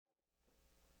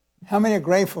How many are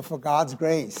grateful for God's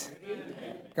grace?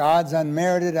 God's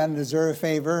unmerited, undeserved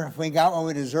favor. If we got what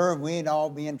we deserve, we'd all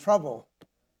be in trouble.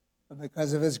 But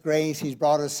because of His grace, He's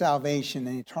brought us salvation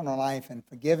and eternal life and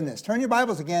forgiveness. Turn your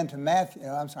Bibles again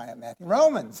to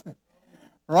Romans.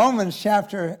 Romans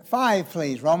chapter 5,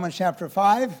 please. Romans chapter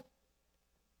 5.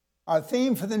 Our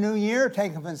theme for the new year,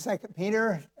 taken from 2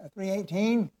 Peter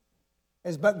 3:18,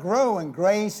 is but grow in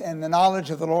grace and the knowledge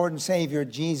of the Lord and Savior,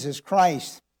 Jesus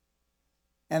Christ.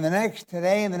 And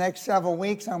today and the next several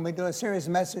weeks, I'm going to do a series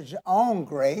of messages on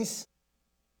grace.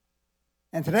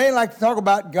 And today I'd like to talk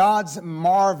about God's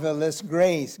marvelous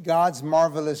grace. God's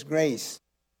marvelous grace.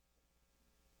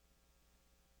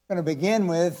 I'm going to begin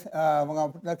with, we're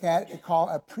going to look at called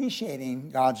appreciating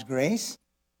God's grace.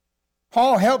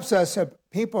 Paul helps us,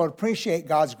 people, appreciate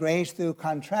God's grace through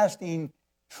contrasting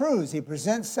truths. He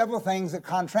presents several things that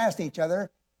contrast each other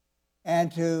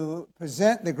and to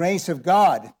present the grace of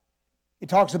God. He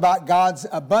talks about God's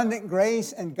abundant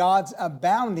grace and God's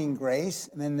abounding grace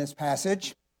in this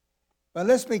passage. But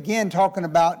let's begin talking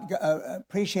about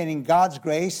appreciating God's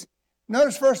grace.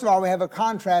 Notice, first of all, we have a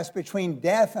contrast between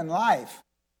death and life.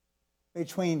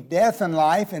 Between death and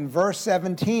life in verse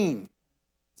 17.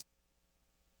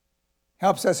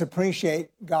 Helps us appreciate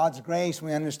God's grace.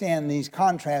 We understand these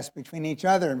contrasts between each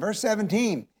other. In verse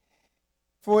 17,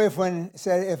 for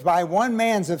if by one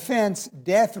man's offense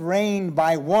death reigned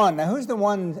by one. Now, who's the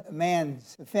one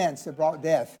man's offense that brought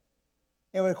death?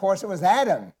 Of course, it was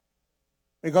Adam.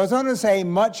 It goes on to say,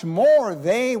 much more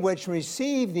they which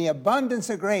receive the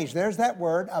abundance of grace. There's that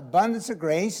word, abundance of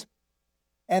grace.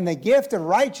 And the gift of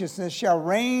righteousness shall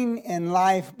reign in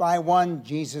life by one,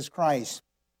 Jesus Christ.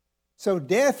 So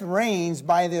death reigns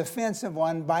by the offense of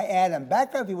one, by Adam.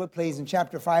 Back up, if you would, please, in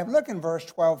chapter 5. Look in verse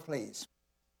 12, please.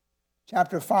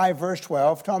 Chapter 5, verse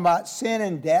 12, talking about sin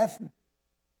and death,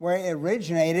 where it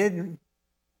originated.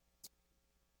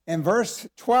 In verse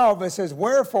 12, it says,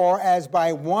 wherefore, as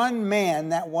by one man,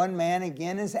 that one man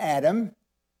again is Adam,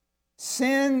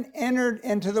 sin entered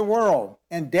into the world,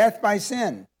 and death by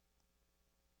sin.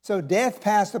 So death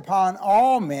passed upon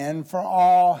all men, for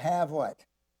all have what?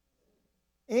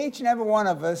 Each and every one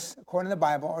of us, according to the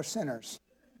Bible, are sinners.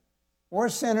 We're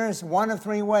sinners one of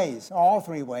three ways, all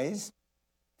three ways.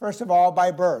 First of all,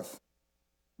 by birth.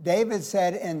 David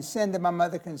said, in sin did my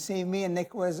mother conceive me, and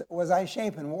Nick was I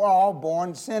shapen. We're all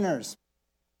born sinners.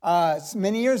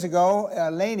 Many years ago, a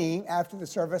lady, after the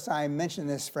service, I mentioned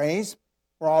this phrase,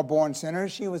 we're all born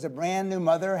sinners. She was a brand new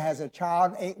mother, has a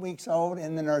child 8 weeks old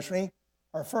in the nursery,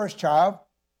 her first child.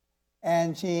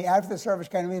 And she, after the service,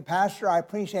 came to me, Pastor, I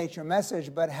appreciate your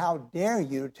message, but how dare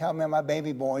you tell me my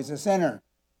baby boy is a sinner?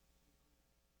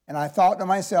 And I thought to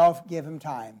myself, give him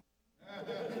time.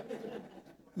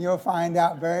 You'll find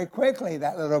out very quickly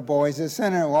that little boy's a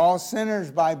sinner. We're all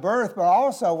sinners by birth, but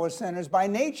also we're sinners by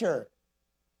nature.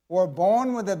 We're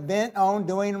born with a bent on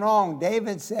doing wrong.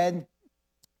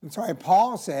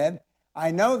 Paul said,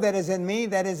 I know that is in me,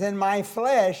 that is in my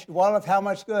flesh, dwelleth how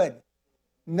much good?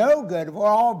 No good. We're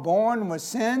all born with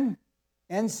sin.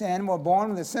 In sin, we're born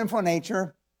with a sinful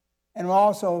nature, and we're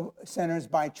also sinners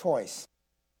by choice.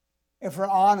 If we're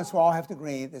honest, we all have to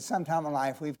agree that sometime in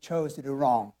life we've chose to do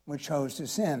wrong. We chose to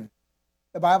sin.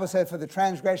 The Bible said, for the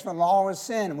transgression of the law is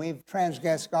sin. We've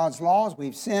transgressed God's laws.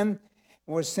 We've sinned.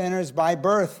 We're sinners by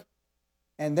birth.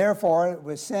 And therefore,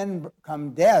 with sin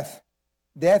come death.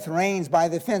 Death reigns by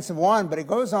the offense of one. But it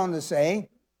goes on to say,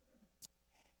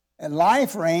 and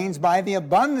life reigns by the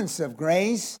abundance of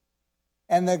grace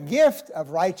and the gift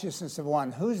of righteousness of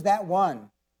one. Who's that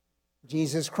one?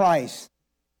 Jesus Christ.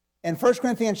 In 1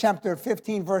 Corinthians chapter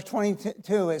 15, verse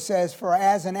 22, it says, for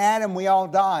as in Adam we all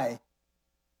die,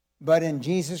 but in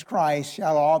Jesus Christ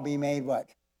shall all be made what?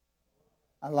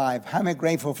 Alive. How am I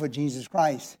grateful for Jesus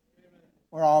Christ?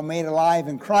 We're all made alive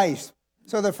in Christ.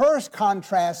 So the first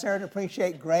contrast there to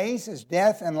appreciate grace is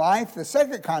death and life. The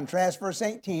second contrast, verse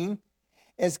 18,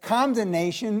 is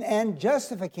condemnation and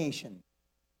justification.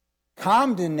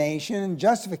 Condemnation and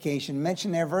justification,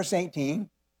 mentioned there, verse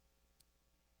 18.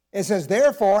 It says,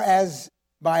 therefore, as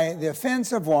by the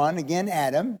offense of one, again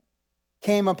Adam,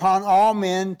 came upon all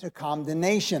men to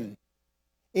condemnation,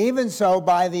 even so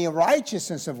by the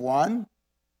righteousness of one,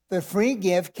 the free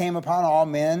gift came upon all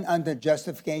men unto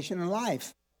justification and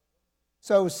life.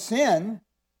 So sin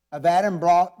of Adam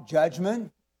brought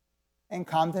judgment and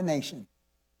condemnation.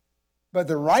 But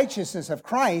the righteousness of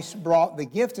Christ brought the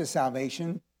gift of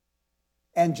salvation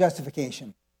and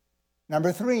justification.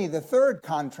 Number three, the third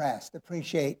contrast,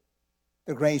 appreciate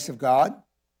the grace of God.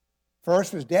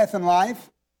 First was death and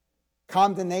life,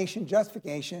 condemnation,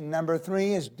 justification. Number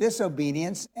three is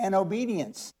disobedience and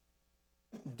obedience.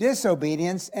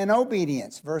 disobedience and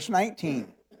obedience. Verse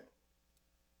 19.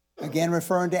 Again,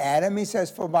 referring to Adam, he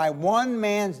says, for by one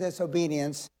man's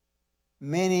disobedience,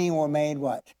 many were made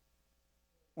what?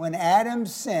 When Adam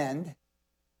sinned,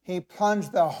 he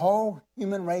plunged the whole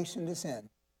human race into sin.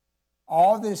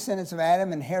 All the descendants of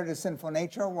Adam inherited a sinful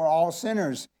nature, were all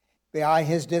sinners by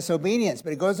his disobedience.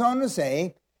 But it goes on to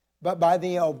say, but by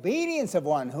the obedience of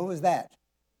one, who is that?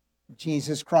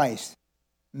 Jesus Christ.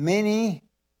 Many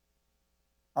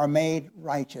are made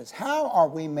righteous. How are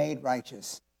we made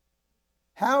righteous?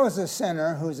 How is a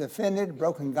sinner who's offended,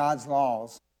 broken God's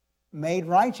laws, made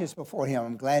righteous before him?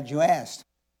 I'm glad you asked.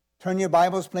 Turn your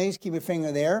Bibles, please. Keep your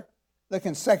finger there. Look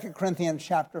in 2 Corinthians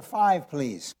chapter 5,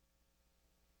 please.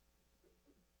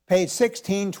 Page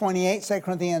 1628, 2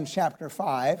 Corinthians chapter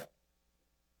 5.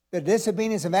 The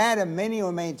disobedience of Adam, many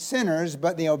were made sinners,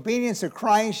 but the obedience of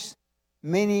Christ,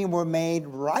 many were made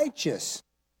righteous.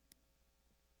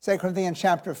 2 Corinthians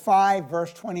chapter 5,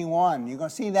 verse 21. You're going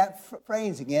to see that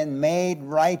phrase again, made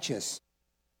righteous.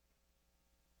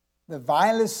 The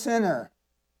vilest sinner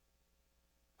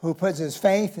who puts his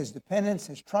faith, his dependence,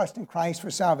 his trust in Christ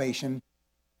for salvation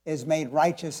is made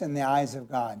righteous in the eyes of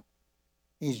God.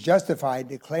 He's justified,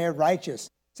 declared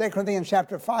righteous. 2 Corinthians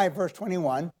chapter 5, verse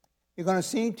 21. You're going to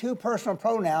see two personal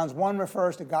pronouns. One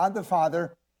refers to God the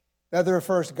Father. The other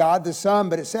refers to God the Son.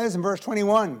 But it says in verse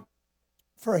 21,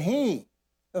 for he,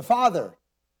 the Father,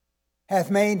 hath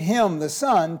made him, the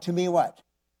Son, to be what?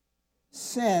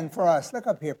 Sin for us. Look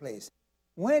up here, please.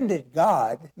 When did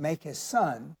God make his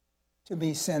Son to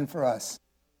be sin for us?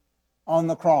 On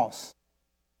the cross.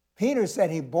 Peter said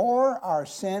he bore our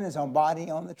sin, his own body,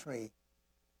 on the tree.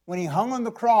 When he hung on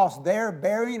the cross, there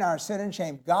bearing our sin and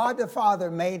shame, God the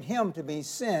Father made him to be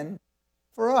sin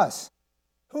for us.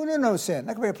 Who knew no sin?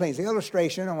 Look up here, please. The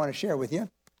illustration I want to share with you.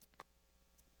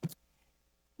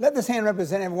 Let this hand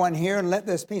represent everyone here, and let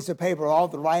this piece of paper, all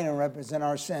the writing, represent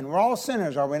our sin. We're all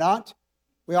sinners, are we not?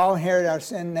 We all inherit our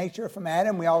sin nature from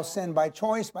Adam. We all sin by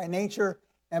choice, by nature,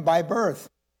 and by birth.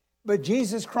 But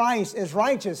Jesus Christ is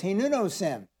righteous. He knew no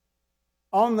sin.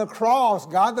 On the cross,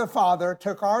 God the Father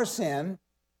took our sin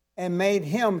and made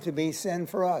him to be sin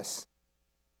for us.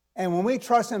 And when we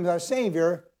trust him as our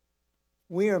Savior,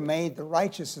 we are made the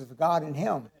righteousness of God in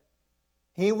him.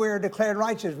 We are declared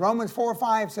righteous. Romans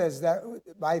 4:5 says that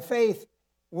by faith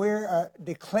we're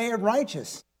declared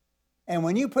righteous. And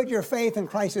when you put your faith in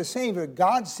Christ as Savior,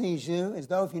 God sees you as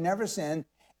though if you never sinned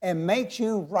and makes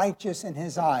you righteous in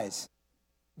his eyes.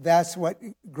 That's what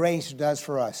grace does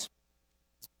for us.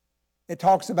 It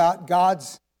talks about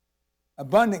God's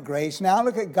abundant grace. Now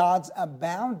look at God's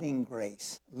abounding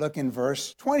grace. Look in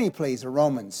verse 20, please, of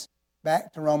Romans.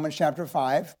 Back to Romans chapter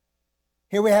 5.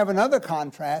 Here we have another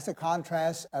contrast, a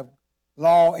contrast of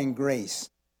law and grace.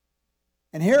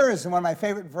 And here is one of my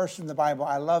favorite verses in the Bible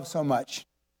I love so much.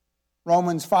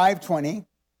 Romans 5:20.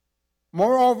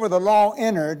 Moreover, the law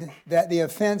entered that the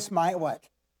offense might what?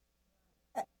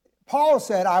 Paul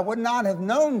said, I would not have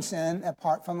known sin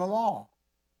apart from the law.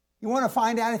 You want to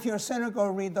find out if you're a sinner, go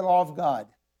read the law of God.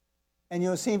 And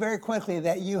you'll see very quickly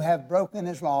that you have broken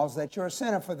his laws, that you're a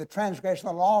sinner, for the transgression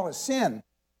of the law is sin.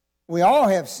 We all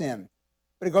have sinned.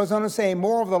 But it goes on to say,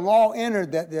 more of the law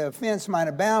entered that the offense might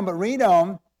abound. But read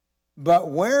on, but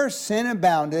where sin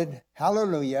abounded,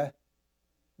 hallelujah,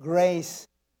 grace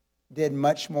did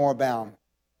much more abound.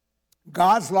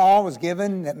 God's law was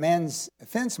given that man's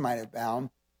offense might abound,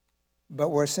 but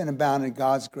where sin abounded,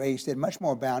 God's grace did much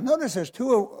more abound. Notice there's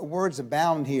two words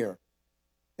abound here.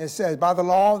 It says, by the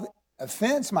law,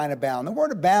 offense might abound. The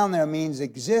word abound there means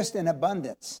exist in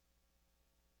abundance.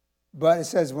 But it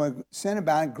says when sin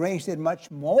abounded, grace did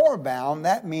much more abound.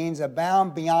 That means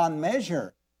abound beyond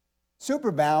measure.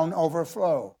 Superabound,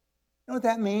 overflow. You know what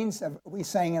that means? We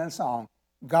sang in a song,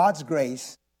 God's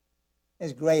grace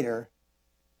is greater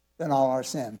than all our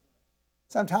sin.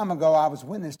 Some time ago, I was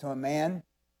witness to a man.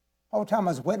 The whole time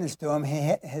I was witness to him,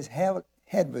 his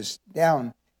head was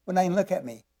down, wouldn't even look at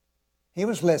me. He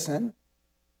was listening.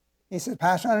 He said,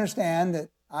 Pastor, I understand that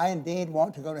I indeed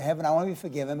want to go to heaven. I want to be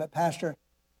forgiven, but Pastor,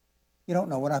 you don't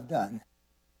know what I've done.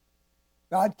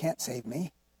 God can't save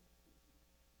me.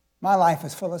 My life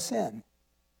is full of sin.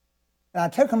 And I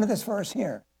took him to this verse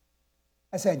here.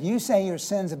 I said, you say your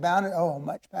sins abounded? Oh,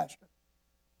 much, Pastor.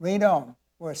 Read on.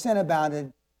 Where sin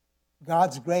abounded,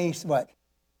 God's grace, what?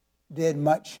 Did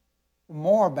much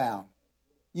more abound.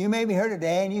 You may be here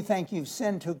today and you think you've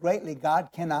sinned too greatly. God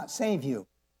cannot save you.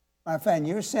 My friend,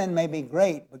 your sin may be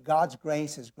great, but God's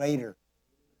grace is greater.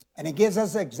 And it gives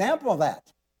us an example of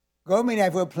that. Go with me,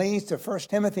 if you will, please, to 1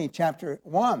 Timothy chapter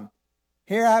 1.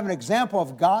 Here I have an example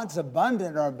of God's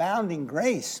abundant or abounding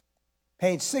grace.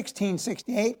 Page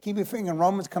 1668. Keep your finger in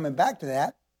Romans, coming back to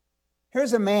that.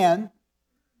 Here's a man.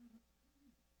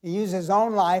 He used his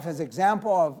own life as an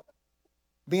example of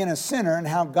being a sinner and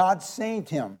how God saved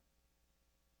him.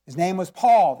 His name was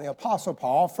Paul, the Apostle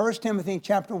Paul. 1 Timothy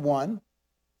chapter 1,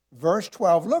 verse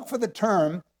 12. Look for the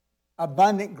term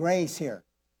abundant grace here.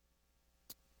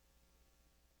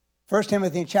 1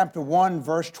 Timothy chapter 1,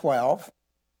 verse 12.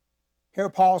 Here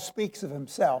Paul speaks of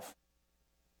himself.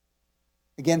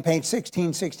 Again, page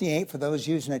 1668 for those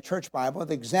using a church Bible,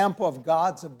 the example of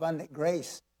God's abundant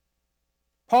grace.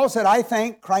 Paul said, I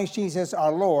thank Christ Jesus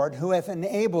our Lord, who hath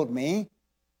enabled me,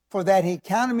 for that he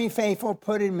counted me faithful,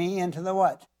 putting me into the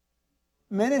what?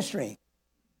 Ministry.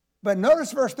 But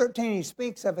notice verse 13, he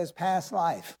speaks of his past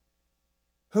life,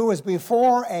 who was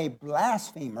before a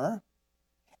blasphemer,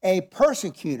 a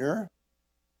persecutor,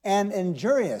 and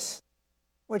injurious,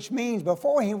 which means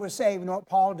before he was saved, you know what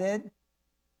Paul did?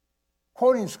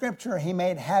 Quoting scripture, he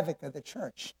made havoc of the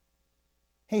church.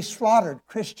 He slaughtered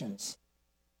Christians.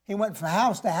 He went from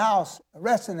house to house,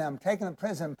 arresting them, taking them to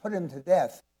prison, putting them to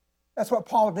death. That's what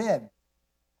Paul did.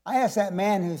 I asked that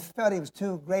man who felt he was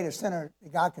too great a sinner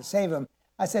that God could save him,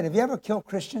 I said, have you ever killed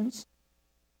Christians?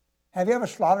 Have you ever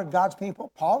slaughtered God's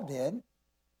people? Paul did.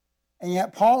 And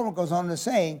yet Paul goes on to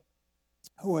say,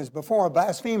 who was before a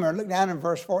blasphemer, look down in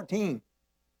verse 14.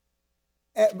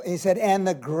 He said, and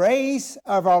the grace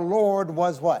of our Lord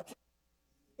was what?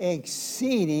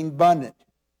 Exceeding abundant,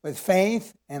 with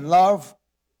faith and love,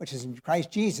 which is in Christ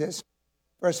Jesus.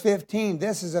 Verse 15,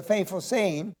 this is a faithful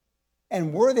saying,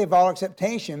 and worthy of all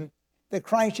acceptation, that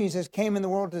Christ Jesus came in the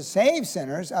world to save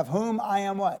sinners, of whom I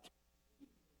am what?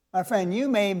 My friend, you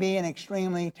may be an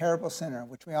extremely terrible sinner,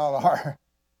 which we all are.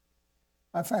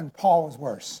 My friend, Paul was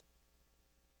worse.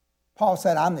 Paul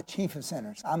said, I'm the chief of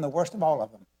sinners. I'm the worst of all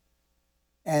of them.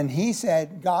 And he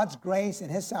said God's grace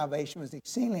and his salvation was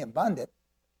exceedingly abundant.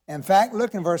 In fact,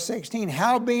 look in verse 16.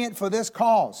 Howbeit for this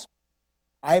cause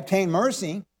I obtained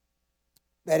mercy,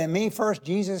 that in me first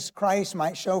Jesus Christ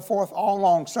might show forth all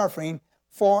long suffering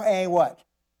for a what?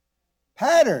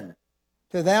 Pattern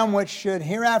to them which should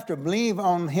hereafter believe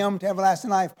on him to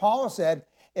everlasting life. Paul said,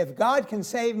 if God can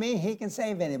save me, he can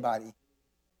save anybody.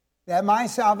 That my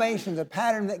salvation is a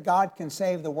pattern that God can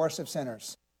save the worst of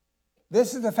sinners.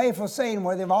 This is the faithful saying,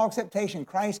 worthy of all acceptation.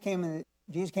 Jesus came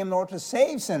in the world to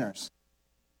save sinners.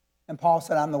 And Paul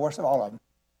said, I'm the worst of all of them.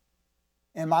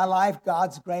 In my life,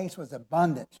 God's grace was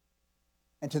abundant.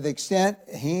 And to the extent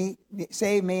he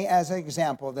saved me as an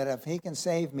example, that if he can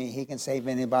save me, he can save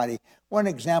anybody. What an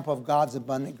example of God's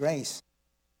abundant grace.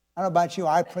 I don't know about you,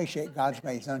 I appreciate God's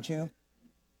grace, don't you?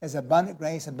 His abundant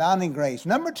grace, abounding grace.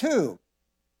 Number two,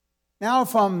 now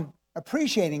from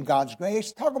appreciating God's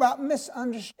grace, talk about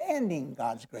misunderstanding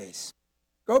God's grace.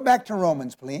 Go back to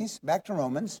Romans, please. Back to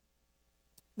Romans.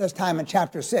 This time in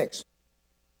chapter 6.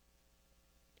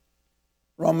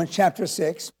 Romans chapter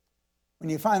 6. When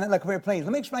you find that, look very please.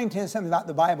 Let me explain to you something about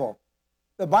the Bible.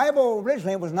 The Bible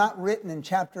originally was not written in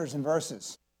chapters and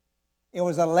verses. It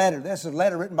was a letter. This is a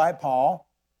letter written by Paul.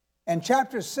 And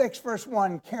chapter 6, verse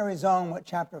 1 carries on what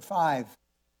chapter 5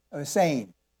 was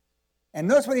saying. And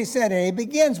notice what he said here. He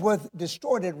begins with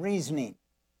distorted reasoning.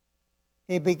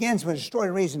 He begins with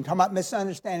distorted reasoning, talking about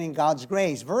misunderstanding God's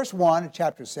grace. Verse 1 of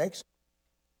chapter 6.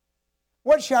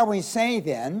 What shall we say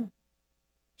then?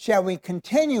 Shall we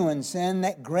continue in sin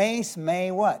that grace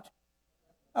may what?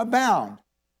 Abound.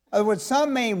 In other words,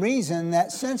 some may reason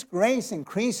that since grace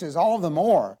increases all the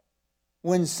more,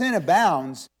 when sin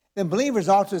abounds, then believers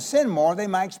ought to sin more, they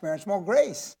might experience more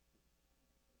grace.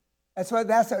 That's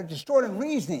a distorted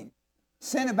reasoning.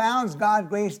 Sin abounds, God's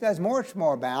grace does more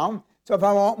abound. So if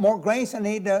I want more grace, I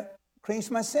need to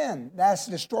increase my sin. That's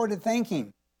distorted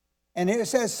thinking. And it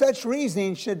says such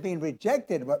reasoning should be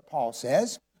rejected, what Paul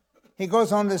says. He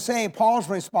goes on to say, Paul's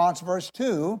response, verse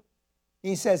 2,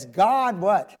 he says, God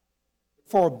what?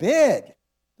 Forbid.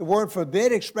 The word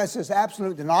forbid expresses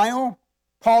absolute denial.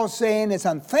 Paul's saying it's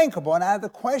unthinkable and out of the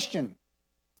question.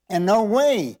 In no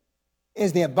way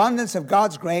is the abundance of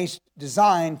God's grace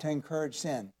designed to encourage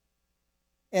sin.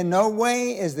 In no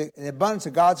way is the abundance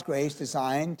of God's grace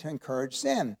designed to encourage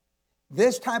sin.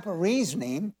 This type of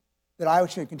reasoning, that I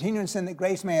should continue in sin that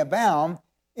grace may abound,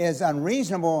 is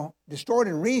unreasonable,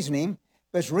 distorted reasoning,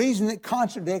 but it's reasoning that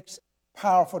contradicts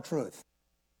powerful truth.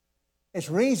 It's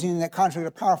reasoning that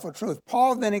contradicts powerful truth.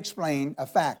 Paul then explained a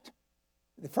fact.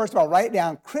 First of all, write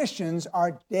down, Christians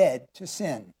are dead to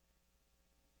sin.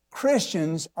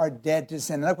 Christians are dead to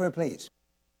sin. Look with me, please.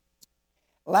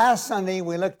 Last Sunday,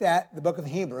 we looked at the book of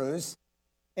Hebrews,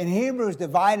 and Hebrews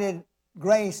divided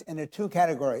grace into two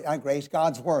categories. Grace,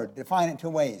 God's word, defined it two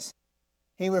ways.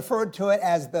 He referred to it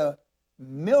as the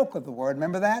milk of the word,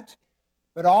 remember that?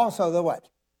 But also the what?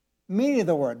 Meat of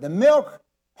the word. The milk,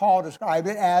 Paul described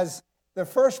it as the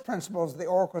first principles of the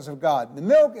oracles of God. The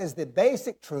milk is the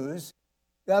basic truths,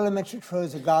 the elementary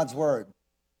truths of God's word.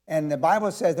 And the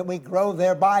Bible says that we grow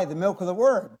thereby the milk of the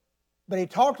word. But he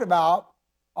talked about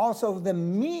also the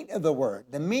meat of the word.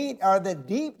 The meat are the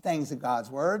deep things of God's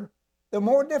word, the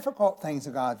more difficult things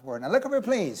of God's word. Now look up here,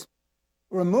 please.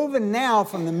 We're moving now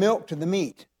from the milk to the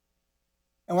meat.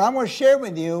 And what I'm going to share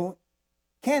with you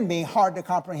can be hard to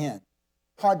comprehend,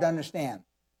 hard to understand.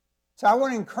 So I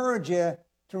want to encourage you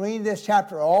to read this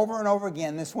chapter over and over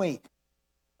again this week.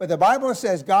 But the Bible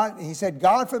says, he said,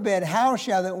 God forbid, how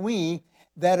shall that we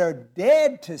that are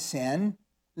dead to sin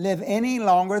live any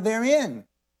longer therein?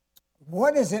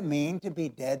 What does it mean to be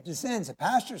dead to sin? So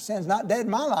pastor, sin's not dead in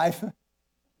my life.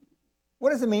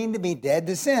 What does it mean to be dead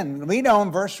to sin? Read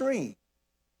on verse 3.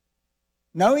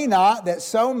 Know ye not that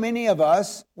so many of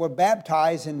us were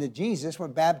baptized into Jesus, were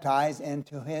baptized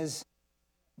into his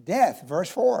death? Verse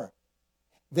 4.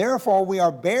 Therefore we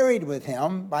are buried with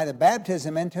him by the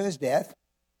baptism into his death,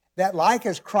 that like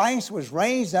as Christ was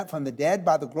raised up from the dead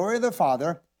by the glory of the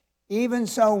Father, even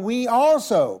so we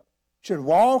also should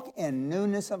walk in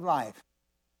newness of life.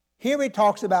 Here he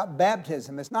talks about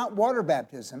baptism. It's not water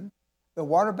baptism. The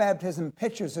water baptism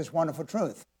pictures this wonderful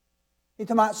truth. He's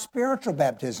talking about spiritual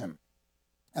baptism.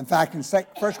 In fact, in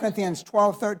 1 Corinthians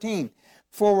 12:13,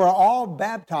 for we're all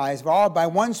baptized, we're all by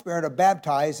one Spirit are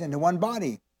baptized into one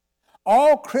body.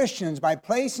 All Christians, by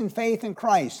placing faith in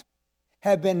Christ,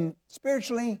 have been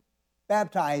spiritually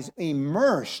baptized,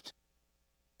 immersed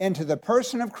into the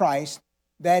person of Christ,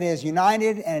 that is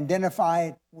united and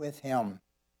identified with him.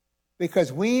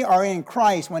 Because we are in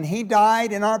Christ. When he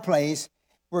died in our place,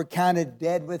 we're counted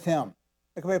dead with him.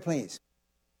 Look over here, please.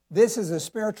 This is a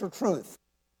spiritual truth,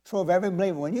 true of every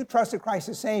believer. When you trusted Christ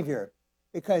as Savior,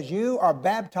 because you are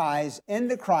baptized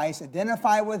into Christ,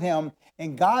 identified with him,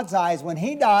 in God's eyes, when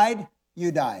he died,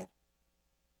 you died.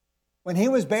 When he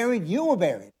was buried, you were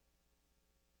buried.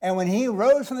 And when he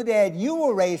rose from the dead, you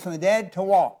were raised from the dead to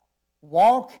walk.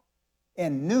 Walk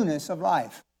in newness of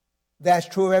life. That's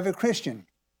true of every Christian.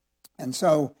 And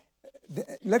so,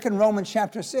 look in Romans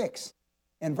chapter 6,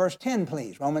 in verse 10,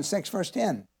 please. Romans 6, verse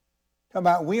 10. Talk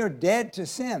about we are dead to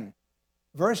sin.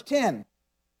 Verse 10,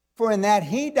 for in that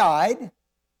he died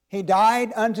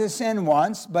unto sin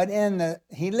once, but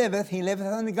he liveth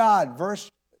unto God.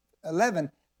 Verse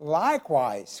 11,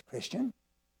 likewise, Christian,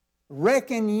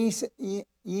 reckon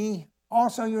ye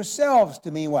also yourselves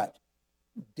to be what?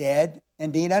 Dead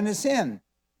indeed unto sin,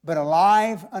 but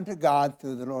alive unto God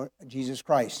through the Lord Jesus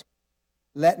Christ.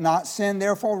 Let not sin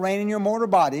therefore reign in your mortal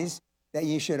bodies, that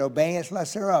ye should obey its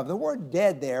lusts thereof. The word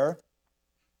dead there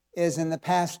is in the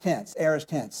past tense, aorist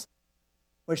tense,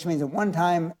 which means that one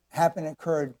time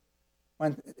occurred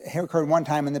one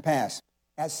time in the past.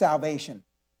 That's salvation.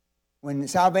 When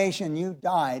salvation, you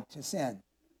died to sin.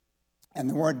 And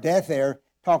the word death there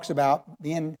talks about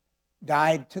being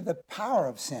died to the power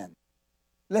of sin.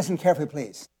 Listen carefully,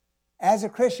 please. As a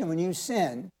Christian, when you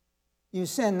sin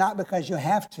not because you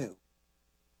have to.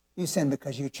 You sin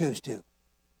because you choose to.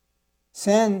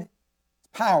 Sin's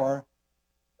power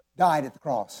died at the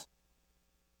cross.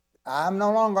 I'm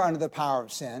no longer under the power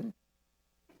of sin.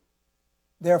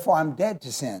 Therefore, I'm dead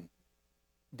to sin.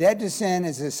 Dead to sin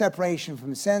is a separation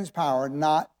from sin's power,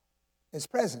 not its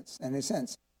presence, in a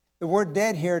sense. The word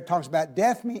dead here talks about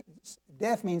death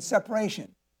means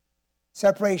separation.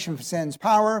 Separation from sin's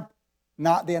power,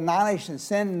 not the annihilation of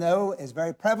sin, though is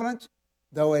very prevalent,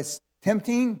 though it's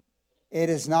tempting, it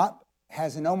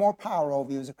has no more power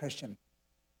over you as a Christian.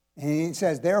 And he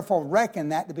says, therefore, reckon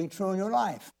that to be true in your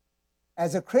life.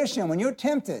 As a Christian, when you're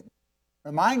tempted,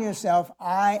 remind yourself,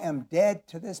 I am dead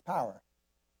to this power.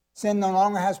 Sin no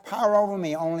longer has power over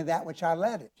me, only that which I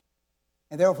let it.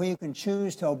 And therefore, you can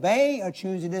choose to obey or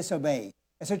choose to disobey.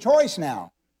 It's a choice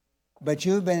now. But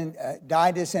you've been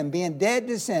died to sin. Being dead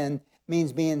to sin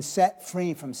means being set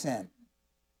free from sin.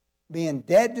 Being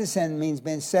dead to sin means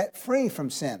being set free from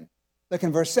sin. Look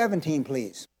in verse 17,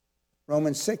 please.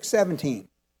 Romans 6:17. It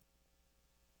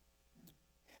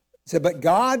said, but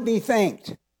God be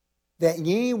thanked that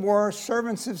ye were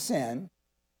servants of sin,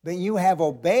 but you have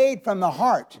obeyed from the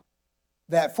heart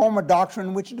that former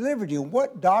doctrine which delivered you.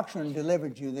 What doctrine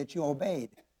delivered you that you obeyed?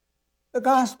 The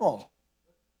gospel.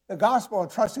 The gospel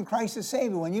of trust in Christ as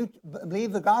Savior. When you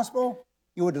believe the gospel,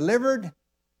 you were delivered,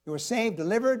 you were saved,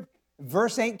 delivered.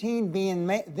 Verse 18, being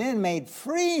then made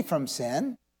free from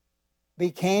sin,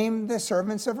 became the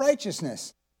servants of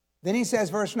righteousness. Then he says,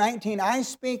 verse 19, I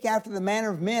speak after the manner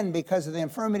of men because of the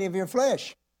infirmity of your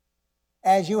flesh.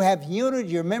 as you have yielded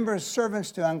your members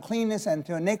servants to uncleanness and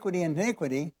to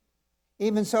iniquity,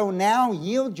 even so now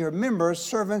yield your members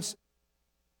servants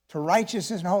to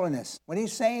righteousness and holiness. What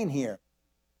he's saying here,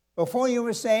 before you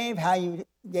were saved, how you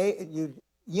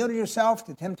yielded yourself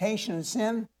to temptation and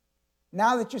sin.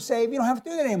 Now that you're saved, you don't have to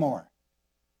do that anymore.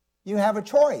 You have a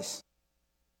choice.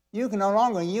 You can no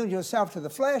longer yield yourself to the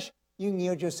flesh. You can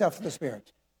yield yourself to the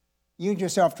Spirit. Yield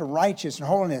yourself to righteousness and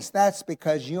holiness. That's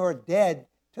because you're dead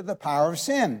to the power of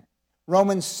sin.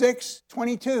 Romans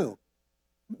 6:22.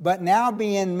 But now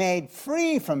being made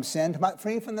free from sin,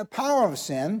 free from the power of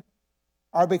sin,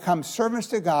 are become servants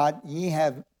to God, ye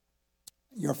have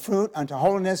your fruit unto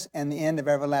holiness and the end of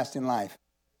everlasting life.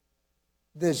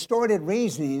 The distorted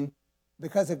reasoning,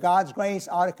 because of God's grace,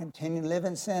 ought to continue to live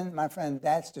in sin, my friend,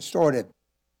 that's distorted.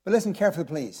 But listen carefully,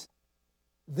 please.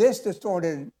 This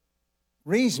distorted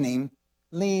reasoning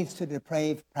leads to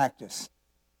depraved practice.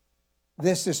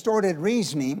 This distorted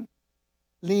reasoning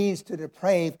leads to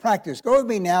depraved practice. Go with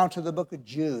me now to the book of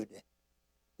Jude.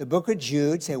 The book of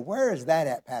Jude. Say, where is that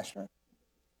at, Pastor?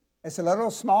 It's a little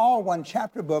small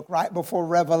one-chapter book right before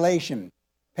Revelation,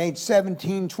 page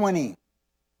 1720.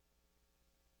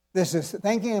 This is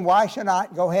thinking, why should I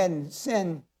go ahead and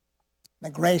sin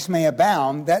that grace may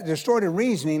abound? That distorted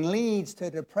reasoning leads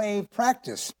to depraved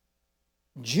practice.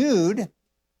 Jude,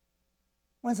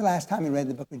 when's the last time you read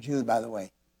the book of Jude, by the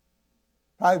way?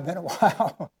 Probably been a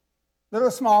while.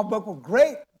 Little small book with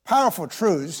great, powerful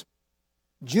truths.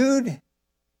 Jude,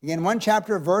 again, one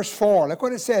chapter, verse 4. Look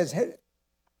what it says.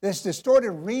 This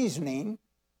distorted reasoning,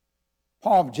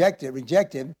 Paul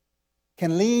rejected,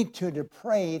 can lead to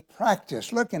depraved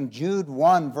practice. Look in Jude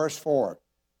 1, verse 4.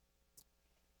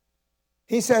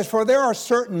 He says, for there are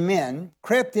certain men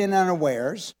crept in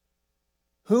unawares,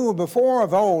 who were before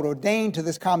of old ordained to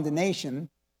this condemnation,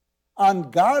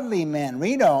 ungodly men,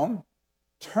 read on,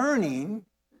 turning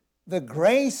the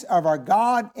grace of our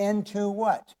God into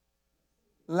what?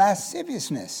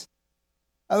 Lasciviousness.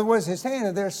 In other words, he's saying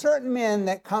that there are certain men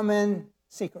that come in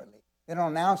secretly. They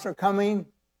don't announce they're coming.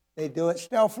 They do it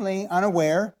stealthily,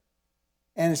 unaware.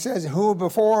 And it says, who were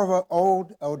before of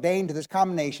old ordained to this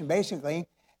condemnation. Basically,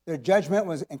 their judgment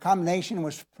was and condemnation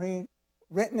was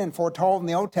pre-written and foretold in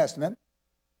the Old Testament.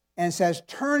 And it says,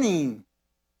 turning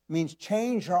means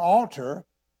change or alter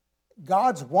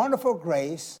God's wonderful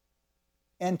grace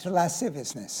into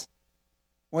lasciviousness.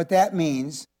 What that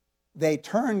means, they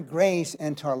turn grace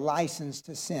into a license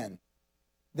to sin.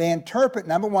 They interpret,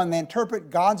 number one, they interpret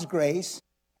God's grace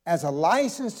as a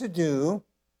license to do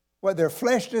what their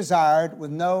flesh desired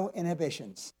with no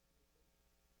inhibitions.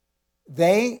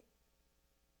 They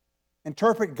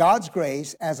interpret God's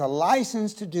grace as a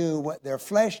license to do what their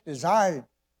flesh desired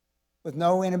with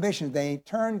no inhibitions. They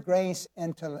turn grace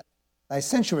into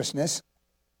licentiousness,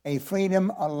 a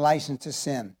freedom, a license to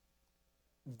sin.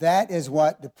 That is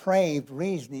what depraved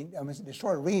reasoning,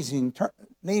 distorted reasoning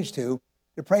leads to,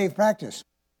 depraved practice.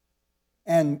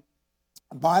 And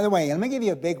by the way, let me give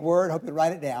you a big word, hope you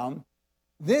write it down.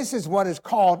 This is what is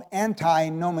called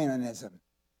antinomianism.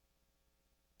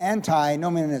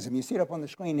 Antinomianism. You see it up on the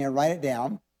screen there, write it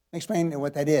down. Let me explain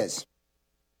what that is.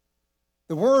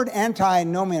 The word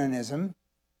antinomianism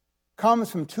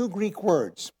comes from two Greek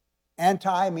words.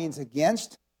 Anti means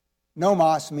against,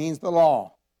 nomos means the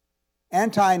law.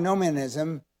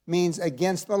 Antinomianism means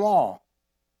against the law.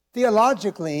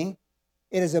 Theologically,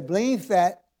 it is a belief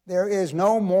that there is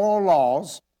no moral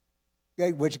laws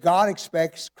which God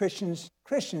expects Christians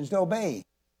to obey.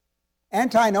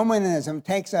 Antinomianism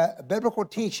takes a biblical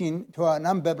teaching to an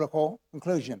unbiblical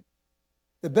conclusion.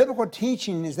 The biblical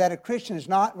teaching is that a Christian is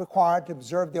not required to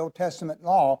observe the Old Testament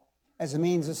law as a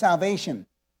means of salvation.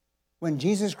 When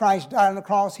Jesus Christ died on the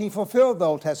cross, he fulfilled the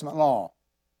Old Testament law.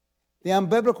 The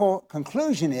unbiblical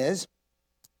conclusion is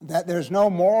that there's no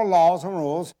moral laws and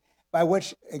rules by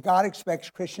which God expects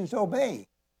Christians to obey.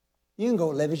 You can go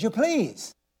live as you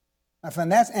please. My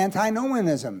friend, that's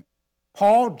antinomianism.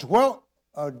 Paul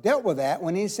dealt with that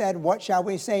when he said, what shall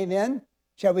we say then?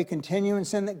 Shall we continue in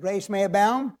sin that grace may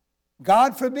abound?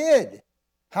 God forbid.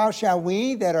 How shall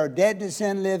we that are dead to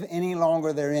sin live any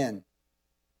longer therein?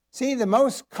 See, the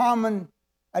most common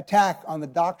attack on the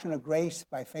doctrine of grace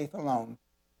by faith alone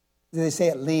is they say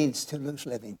it leads to loose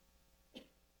living.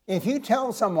 If you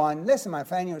tell someone, listen, my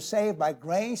friend, you're saved by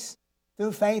grace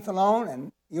through faith alone,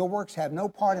 and your works have no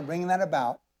part in bringing that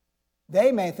about,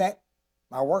 they may think,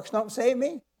 my works don't save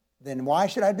me, then why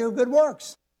should I do good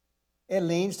works? It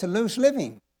leads to loose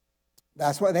living.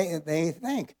 That's what they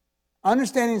think.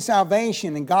 Understanding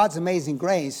salvation and God's amazing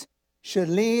grace should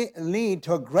lead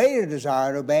to a greater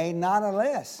desire to obey, not a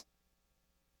less.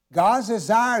 God's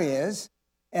desire is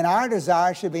And our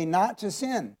desire should be not to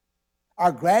sin.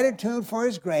 Our gratitude for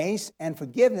his grace and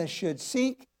forgiveness should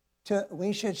seek to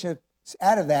please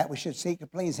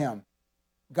him.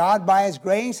 God, by his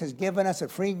grace, has given us a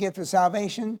free gift of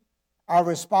salvation. Our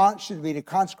response should be to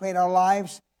consecrate our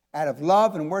lives out of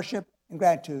love and worship and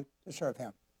gratitude to serve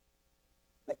him.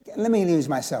 Let me use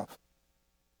myself.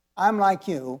 I'm like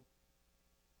you.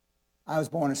 I was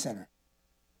born a sinner.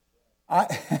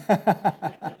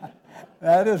 That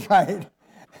is right.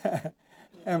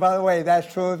 And by the way,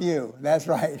 that's true of you. That's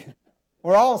right.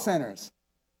 We're all sinners.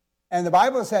 And the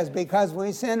Bible says, because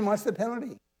we sin, what's the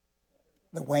penalty?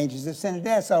 The wages of sin is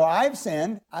death. So I've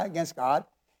sinned against God,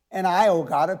 and I owe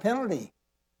God a penalty.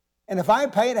 And if I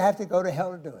pay it, I have to go to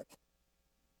hell to do it.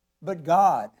 But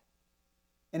God,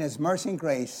 in his mercy and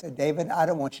grace, said, David, I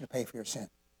don't want you to pay for your sin.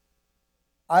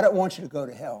 I don't want you to go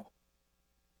to hell.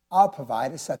 I'll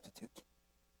provide a substitute.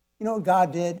 You know what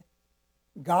God did?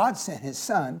 God sent his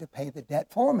son to pay the debt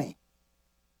for me.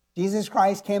 Jesus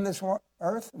Christ came to this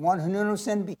earth. One who knew no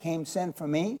sin became sin for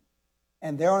me.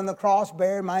 And there on the cross,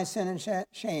 buried my sin and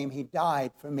shame. He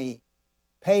died for me,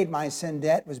 paid my sin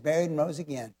debt, was buried and rose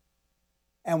again.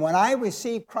 And when I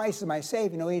received Christ as my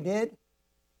Savior, you know what he did?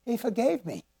 He forgave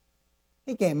me.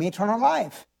 He gave me eternal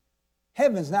life.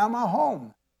 Heaven's now my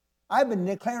home. I've been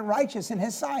declared righteous in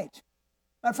his sight.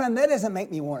 My friend, that doesn't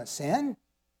make me want to sin.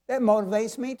 That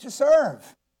motivates me to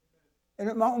serve.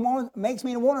 It makes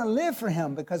me want to live for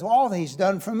him because of all that he's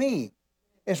done for me.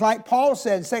 It's like Paul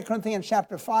said in 2 Corinthians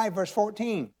chapter 5, verse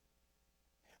 14.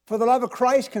 For the love of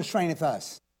Christ constraineth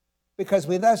us, because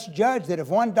we thus judge that if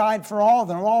one died for all,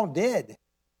 then all did.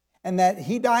 And that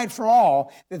he died for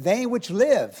all, that they which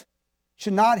live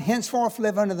should not henceforth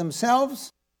live unto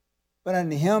themselves, but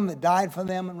unto him that died for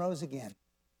them and rose again.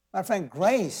 My friend,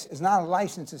 grace is not a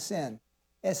license to sin.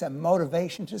 It's a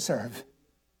motivation to serve.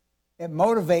 It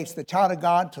motivates the child of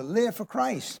God to live for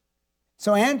Christ.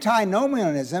 So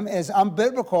antinomianism is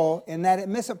unbiblical in that it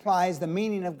misapplies the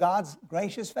meaning of God's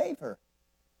gracious favor.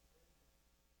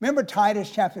 Remember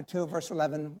Titus chapter 2, verse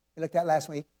 11, we looked at last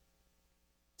week?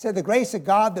 It said, the grace of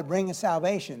God that bringeth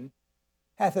salvation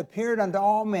hath appeared unto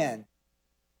all men,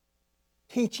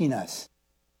 teaching us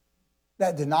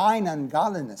that denying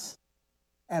ungodliness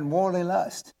and worldly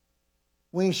lust,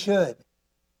 we should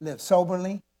live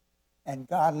soberly and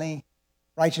godly,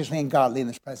 righteously and godly in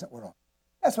this present world.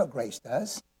 That's what grace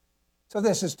does. So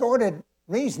this distorted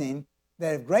reasoning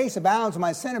that if grace abounds when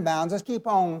my sin abounds, let's keep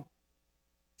on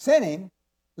sinning,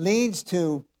 leads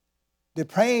to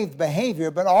depraved behavior,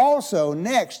 but also,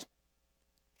 next,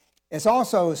 it's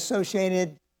also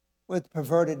associated with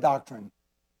perverted doctrine.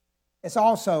 It's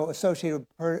also associated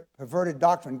with perverted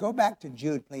doctrine. Go back to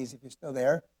Jude, please, if you're still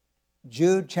there.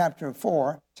 Jude chapter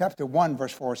 1,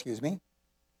 verse 4, The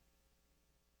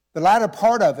latter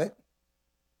part of it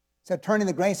said, turning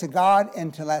the grace of God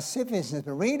into lasciviousness,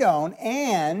 but read on,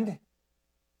 and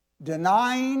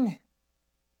denying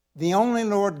the only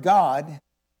Lord God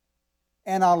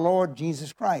and our Lord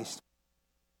Jesus Christ.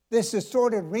 This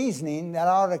distorted reasoning that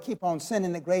I ought to keep on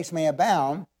sinning that grace may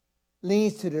abound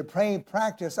leads to depraved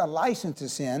practice, a license to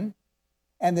sin,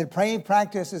 and the depraved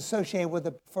practice associated with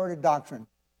the perverted doctrine.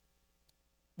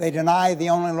 They deny the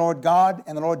only Lord God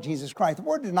and the Lord Jesus Christ. The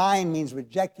word denying means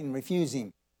rejecting,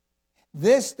 refusing.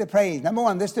 This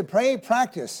depraved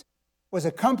practice was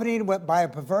accompanied by a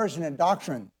perversion in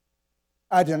doctrine,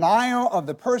 a denial of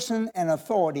the person and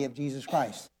authority of Jesus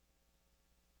Christ.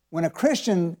 When a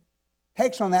Christian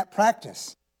takes on that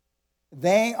practice,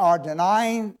 they are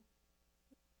denying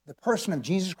the person of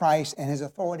Jesus Christ and his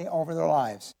authority over their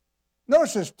lives.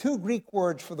 Notice there's two Greek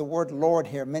words for the word Lord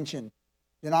here mentioned,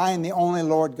 denying the only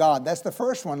Lord God. That's the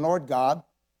first one, Lord God.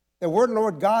 The word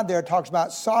Lord God there talks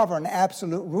about sovereign,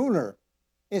 absolute ruler.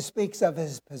 It speaks of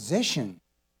his position.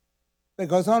 But it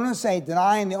goes on to say,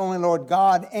 denying the only Lord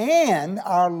God and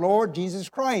our Lord Jesus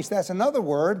Christ. That's another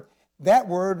word. That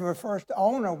word refers to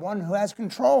owner, one who has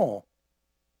control.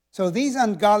 So these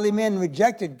ungodly men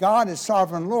rejected God as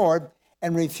sovereign Lord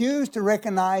and refused to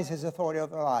recognize his authority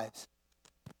over their lives.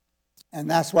 And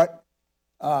that's what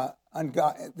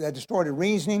the distorted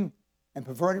reasoning and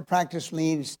perverted practice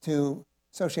leads to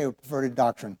associated with perverted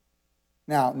doctrine.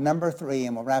 Now, number 3,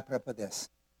 and we'll wrap it up with this.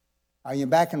 Are you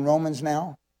back in Romans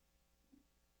now?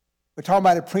 We're talking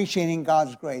about appreciating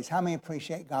God's grace. How many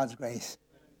appreciate God's grace?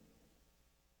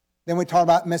 Then we talk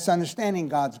about misunderstanding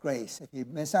God's grace. If you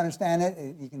misunderstand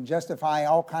it, you can justify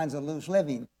all kinds of loose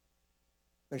living.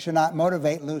 But it should not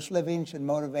motivate loose living, it should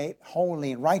motivate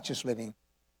holy and righteous living.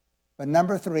 But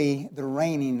number 3, the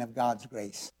reigning of God's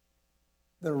grace.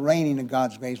 The reigning of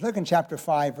God's grace. Look in chapter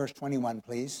 5, verse 21,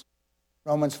 please.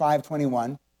 Romans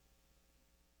 5:21.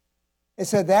 It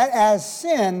said that as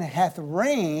sin hath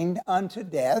reigned unto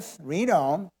death, read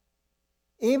on,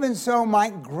 even so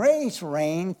might grace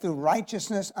reign through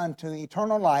righteousness unto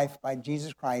eternal life by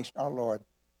Jesus Christ our Lord.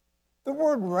 The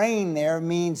word reign there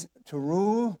means to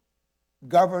rule,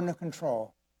 govern, and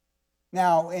control.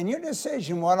 Now, in your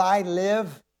decision, will I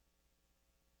live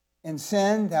in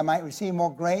sin that I might receive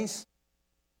more grace?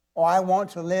 Or I want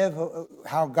to live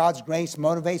how God's grace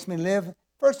motivates me to live?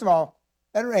 First of all,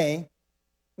 letter A,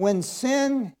 when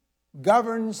sin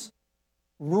governs,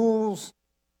 rules,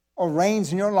 or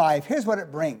reigns in your life, here's what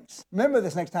it brings. Remember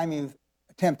this next time you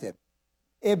attempt it.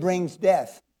 It brings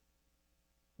death,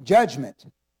 judgment,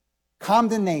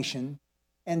 condemnation,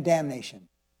 and damnation.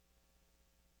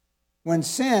 When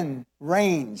sin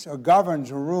reigns or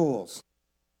governs or rules,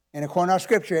 and according to our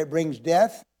scripture, it brings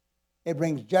death, it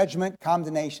brings judgment,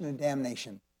 condemnation, and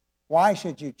damnation. Why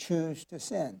should you choose to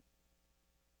sin?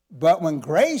 But when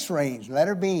grace reigns,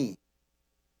 letter B,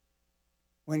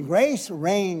 when grace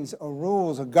reigns or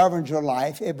rules or governs your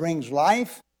life, it brings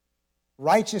life,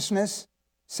 righteousness,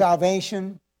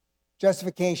 salvation,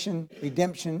 justification,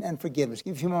 redemption, and forgiveness.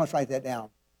 Give you a few moments to write that down.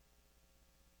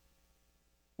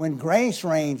 When grace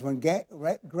reigns, when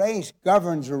grace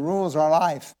governs or rules our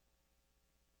life,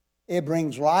 it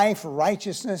brings life,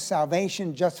 righteousness,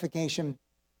 salvation, justification,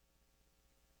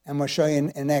 and we'll show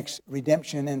you in next,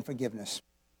 redemption and forgiveness.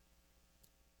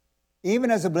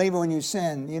 Even as a believer, when you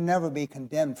sin, you'll never be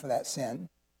condemned for that sin.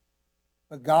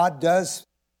 But God does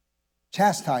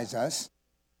chastise us.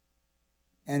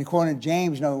 And according to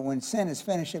James, when sin is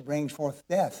finished, it brings forth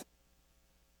death.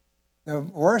 The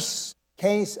worst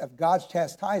case of God's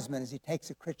chastisement is he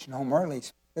takes a Christian home early,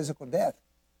 physical death.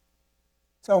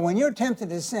 So when you're tempted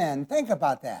to sin, think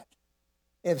about that.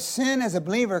 If sin as a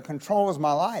believer controls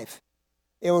my life,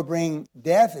 it will bring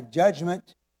death and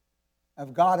judgment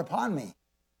of God upon me.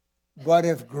 But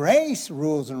if grace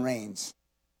rules and reigns,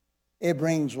 it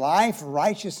brings life,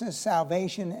 righteousness,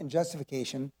 salvation, and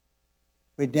justification,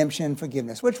 redemption, and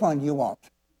forgiveness. Which one do you want?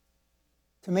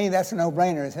 To me, that's a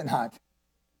no-brainer, is it not?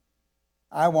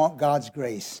 I want God's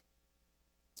grace.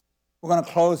 We're going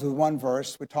to close with one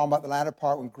verse. We're talking about the latter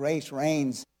part. When grace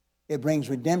reigns, it brings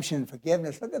redemption and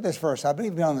forgiveness. Look at this verse. I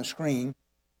believe it's on the screen.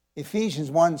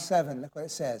 Ephesians 1:7. Look what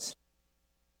it says.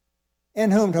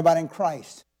 In whom, talking about in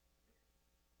Christ,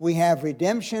 we have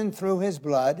redemption through his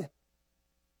blood,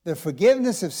 the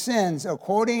forgiveness of sins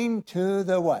according to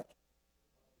the what?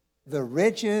 The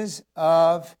riches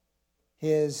of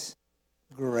his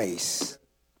grace.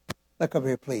 Look over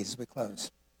here, please, as we close.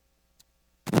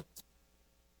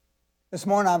 This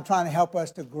morning, I'm trying to help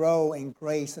us to grow in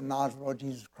grace and knowledge of the Lord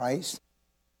Jesus Christ.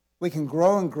 We can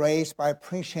grow in grace by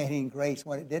appreciating grace,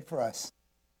 what it did for us.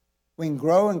 We can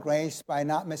grow in grace by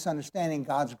not misunderstanding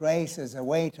God's grace as a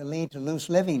way to lead to loose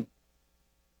living.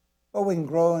 But we can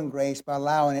grow in grace by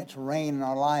allowing it to reign in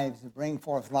our lives and bring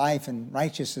forth life and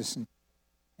righteousness and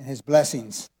his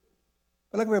blessings.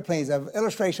 But look here, please. I have an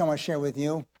illustration I want to share with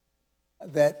you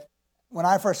that when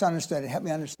I first understood it, helped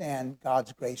me understand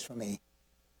God's grace for me.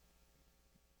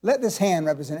 Let this hand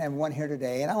represent everyone here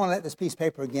today, and I want to let this piece of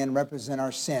paper again represent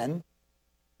our sin,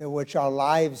 in which our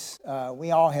lives,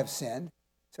 we all have sinned.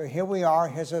 So here we are,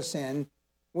 here's our sin.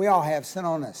 We all have sin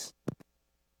on us.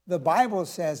 The Bible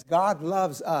says God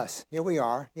loves us. Here we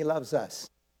are, he loves us.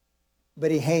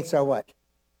 But he hates our what?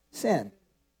 Sin.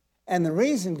 And the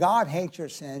reason God hates your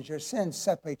sins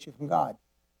separate you from God.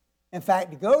 In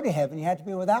fact, to go to heaven, you have to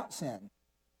be without sin.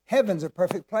 Heaven's a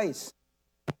perfect place,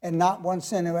 and not one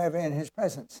sinner ever in his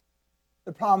presence.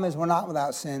 The problem is we're not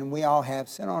without sin. We all have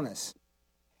sin on us.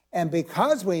 And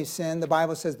because we've sinned, the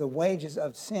Bible says the wages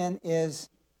of sin is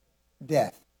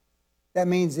death. That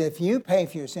means if you pay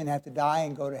for your sin, you have to die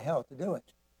and go to hell to do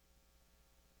it.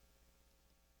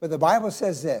 But the Bible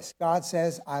says this. God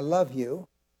says, I love you.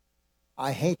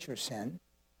 I hate your sin.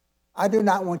 I do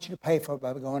not want you to pay for it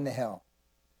by going to hell.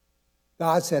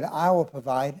 God said, I will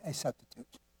provide a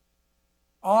substitute.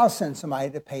 I'll send somebody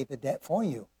to pay the debt for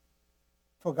you.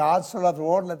 For God so loved the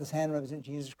world, let this hand represent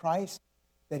Jesus Christ,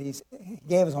 that he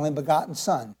gave his only begotten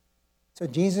Son. So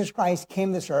Jesus Christ came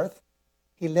to this earth.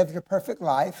 He lived a perfect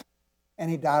life,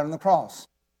 and he died on the cross.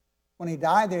 When he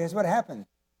died there, here's what happened.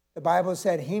 The Bible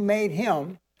said he made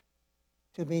him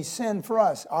to be sin for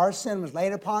us. Our sin was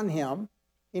laid upon him.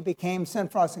 He became sin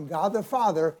for us, and God the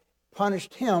Father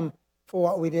punished him for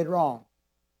what we did wrong.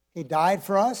 He died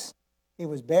for us. He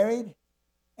was buried,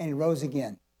 and he rose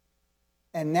again.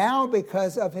 And now,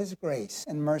 because of his grace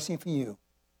and mercy for you,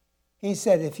 he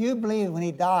said, if you believe when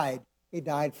he died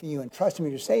for you, and trust him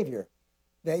as your Savior,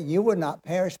 that you would not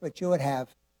perish, but you would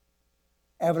have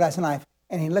everlasting life.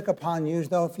 And he look upon you as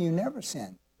though if you never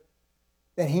sinned.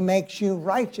 that he makes you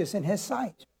righteous in his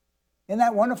sight. Isn't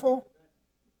that wonderful?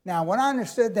 Now, when I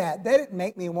understood that didn't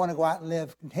make me want to go out and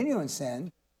live, continue in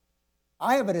sin.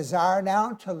 I have a desire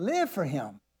now to live for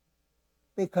him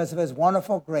because of his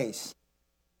wonderful grace.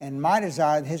 And my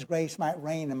desire that his grace might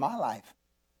reign in my life.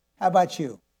 How about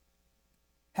you?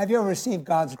 Have you ever received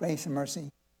God's grace and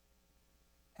mercy?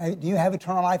 Do you have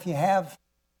eternal life?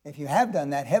 If you have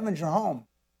done that, heaven's your home.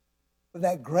 But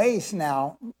that grace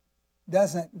now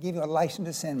doesn't give you a license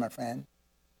to sin, my friend.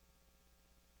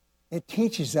 It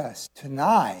teaches us to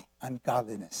deny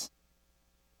ungodliness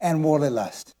and worldly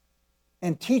lust,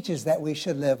 and teaches that we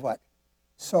should live what?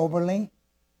 Soberly,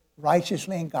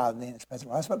 righteously, and godly in His presence.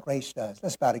 Well, that's what grace does.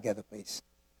 Let's bow together, please.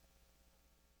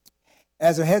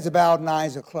 As our heads are bowed and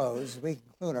eyes are closed, we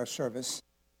conclude our service.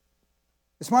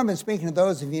 This morning I've been speaking to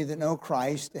those of you that know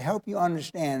Christ to help you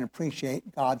understand and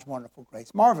appreciate God's wonderful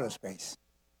grace, marvelous grace.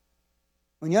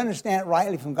 When you understand it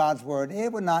rightly from God's Word,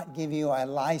 it will not give you a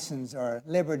license or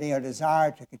liberty or desire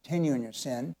to continue in your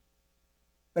sin,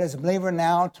 but as a believer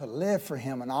now to live for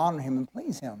Him and honor Him and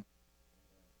please Him.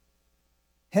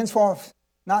 Henceforth,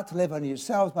 not to live unto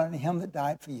yourselves, but unto Him that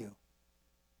died for you.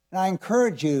 And I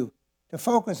encourage you to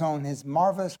focus on His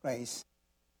marvelous grace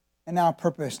and now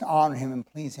purpose to honor Him and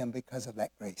please Him because of that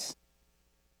grace.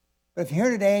 But if you're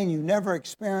here today and you've never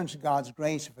experienced God's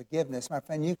grace or forgiveness, my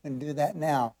friend, you can do that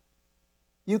now.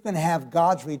 You can have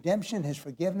God's redemption, His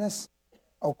forgiveness,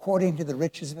 according to the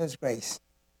riches of His grace.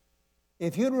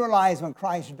 If you'd realize when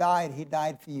Christ died, He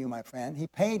died for you, my friend. He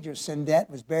paid your sin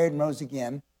debt, was buried, and rose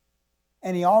again.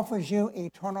 And He offers you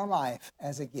eternal life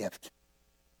as a gift,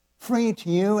 free to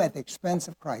you at the expense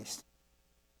of Christ.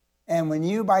 And when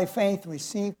you, by faith,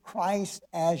 receive Christ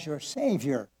as your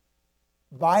Savior,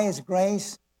 by His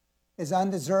grace, His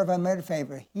undeserved, unmerited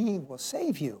favor, He will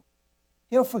save you.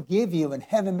 He'll forgive you, and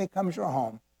heaven becomes your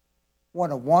home.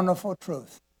 What a wonderful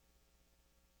truth.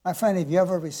 My friend, have you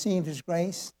ever received His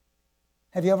grace?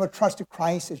 Have you ever trusted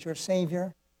Christ as your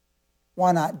Savior?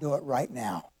 Why not do it right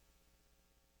now?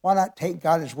 Why not take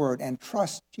God at His word and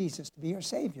trust Jesus to be your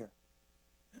Savior?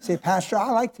 Say, Pastor,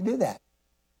 I like to do that.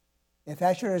 If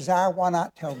that's your desire, why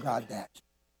not tell God that?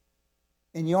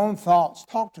 In your own thoughts,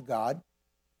 talk to God,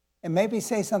 and maybe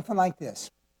say something like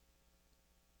this.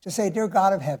 Just say, Dear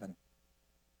God of heaven,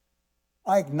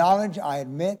 I acknowledge, I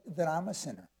admit that I'm a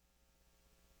sinner.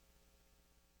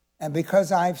 And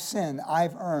because I've sinned,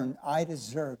 I've earned, I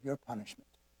deserve your punishment.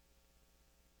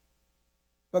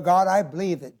 But God, I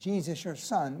believe that Jesus, your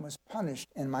Son, was punished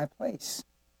in my place.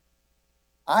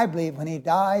 I believe when He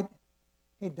died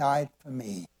for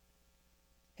me.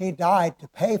 He died to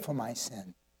pay for my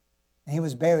sin. And He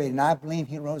was buried, and I believe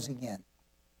He rose again.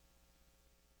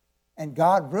 And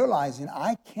God, realizing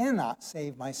I cannot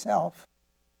save myself,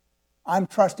 I'm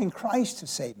trusting Christ to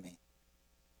save me.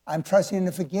 I'm trusting Him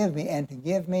to forgive me and to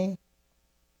give me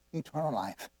eternal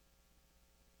life.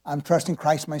 I'm trusting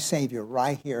Christ, my Savior,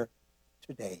 right here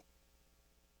today.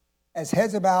 As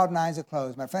heads are bowed and eyes are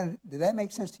closed, my friend, did that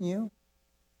make sense to you?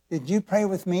 Did you pray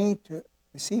with me to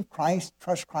receive Christ,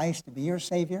 trust Christ to be your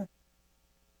Savior?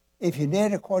 If you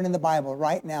did, according to the Bible,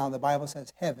 right now, the Bible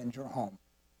says heaven's your home.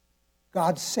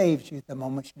 God saves you the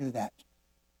moment you do that.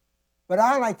 But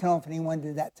I'd like to know if anyone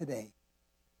did that today.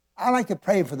 I'd like to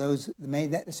pray for those that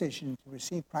made that decision to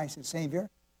receive Christ as Savior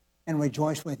and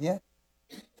rejoice with you.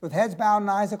 So with heads bowed and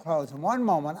eyes are closed, in one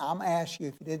moment, I'm going to ask you,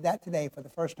 if you did that today for the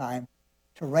first time,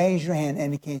 to raise your hand,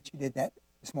 indicate you did that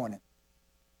this morning.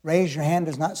 Raise your hand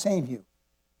does not save you.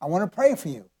 I want to pray for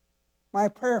you. My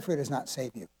prayer for you does not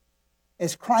save you.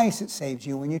 It's Christ that saves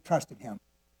you when you trusted Him.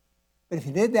 But if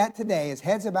you did that today, as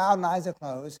heads are bowed and eyes are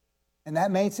closed, and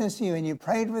that made sense to you, and you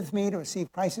prayed with me to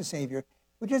receive Christ as Savior,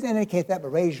 would you just indicate that, but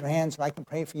raise your hand so I can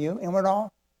pray for you? Inward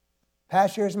all.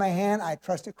 Pastor, here's my hand. I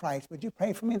trusted Christ. Would you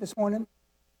pray for me this morning?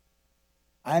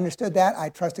 I understood that. I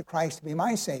trusted Christ to be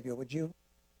my Savior. Would you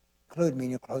include me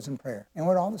in your closing prayer?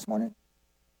 Inward all this morning.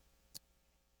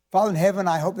 Father in heaven,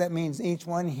 I hope that means each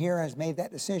one here has made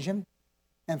that decision.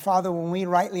 And Father, when we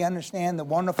rightly understand the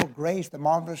wonderful grace, the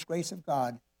marvelous grace of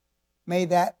God, may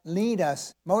that lead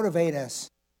us, motivate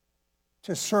us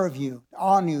to serve you, to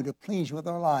honor you, to please you with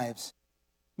our lives.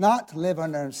 Not to live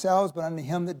unto ourselves, but unto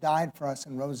Him that died for us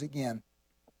and rose again.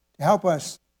 To help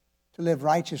us to live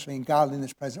righteously and godly in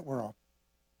this present world.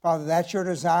 Father, that's your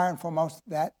desire, and foremost,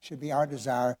 that should be our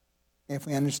desire if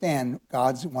we understand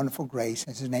God's wonderful grace.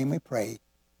 In His name we pray.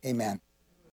 Amen.